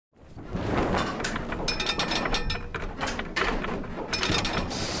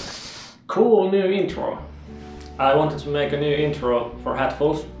Cool new intro. I wanted to make a new intro for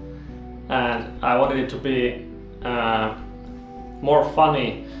Hatfuls, and I wanted it to be more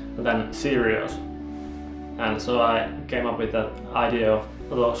funny than serious. And so I came up with that idea of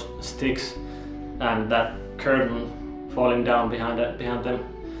those sticks and that curtain falling down behind them.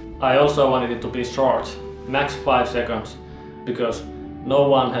 I also wanted it to be short, max 5 seconds, because no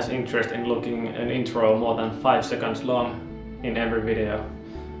one has interest in looking an intro more than 5 seconds long in every video.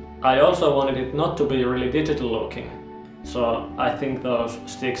 I also wanted it not to be really digital looking, so I think those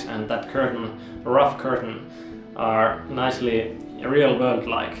sticks and that curtain, rough curtain, are nicely real world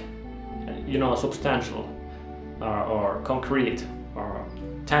like, you know, substantial or concrete or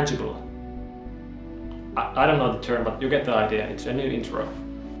tangible. I don't know the term, but you get the idea. It's a new intro.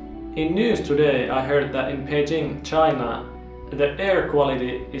 In news today I heard that in Beijing, China, the air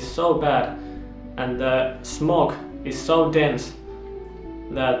quality is so bad and the smog is so dense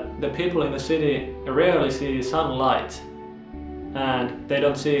that the people in the city rarely see sunlight and they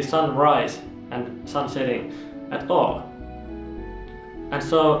don't see sunrise and sun setting at all. And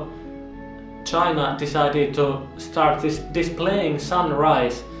so China decided to start displaying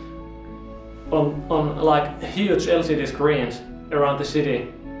sunrise on like huge LCD screens around the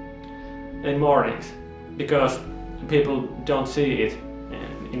city in mornings, because people don't see it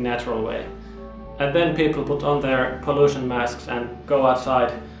in natural way. And then people put on their pollution masks and go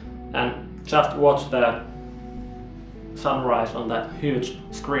outside and just watch the sunrise on that huge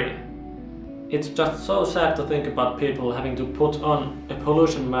screen. It's just so sad to think about people having to put on a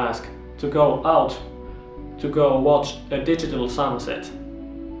pollution mask to go out to go watch a digital sunset.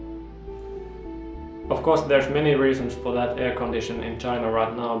 Of course, there's many reasons for that air condition in China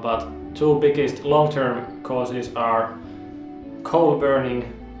right now, but two biggest long-term causes are coal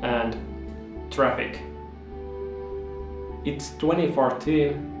burning and traffic. It's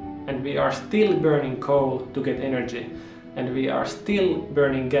 2014 and we are still burning coal to get energy, and we are still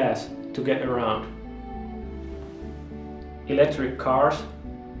burning gas to get around. Electric cars,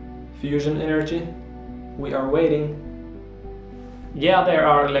 fusion energy, we are waiting. Yeah, there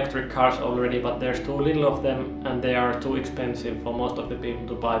are electric cars already, but there's too little of them and they are too expensive for most of the people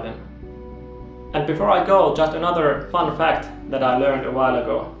to buy them. And before I go, just another fun fact that I learned a while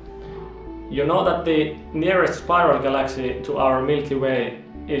ago. You know that the nearest spiral galaxy to our Milky Way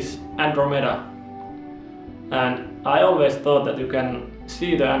is Andromeda. And I always thought that you can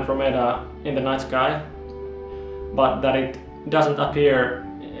see the Andromeda in the night sky, but that it doesn't appear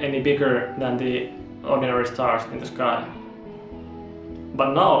any bigger than the ordinary stars in the sky.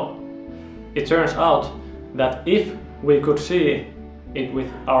 But now it turns out that if we could see it with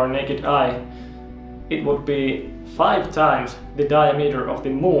our naked eye, it would be 5 times the diameter of the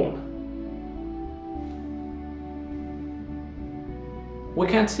moon. We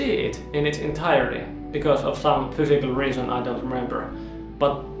can't see it in its entirety because of some physical reason I don't remember.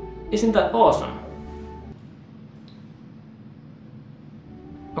 But isn't that awesome?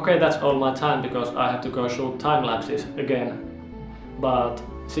 Okay, that's all my time because I have to go shoot time lapses again. But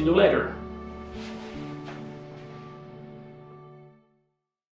see you later.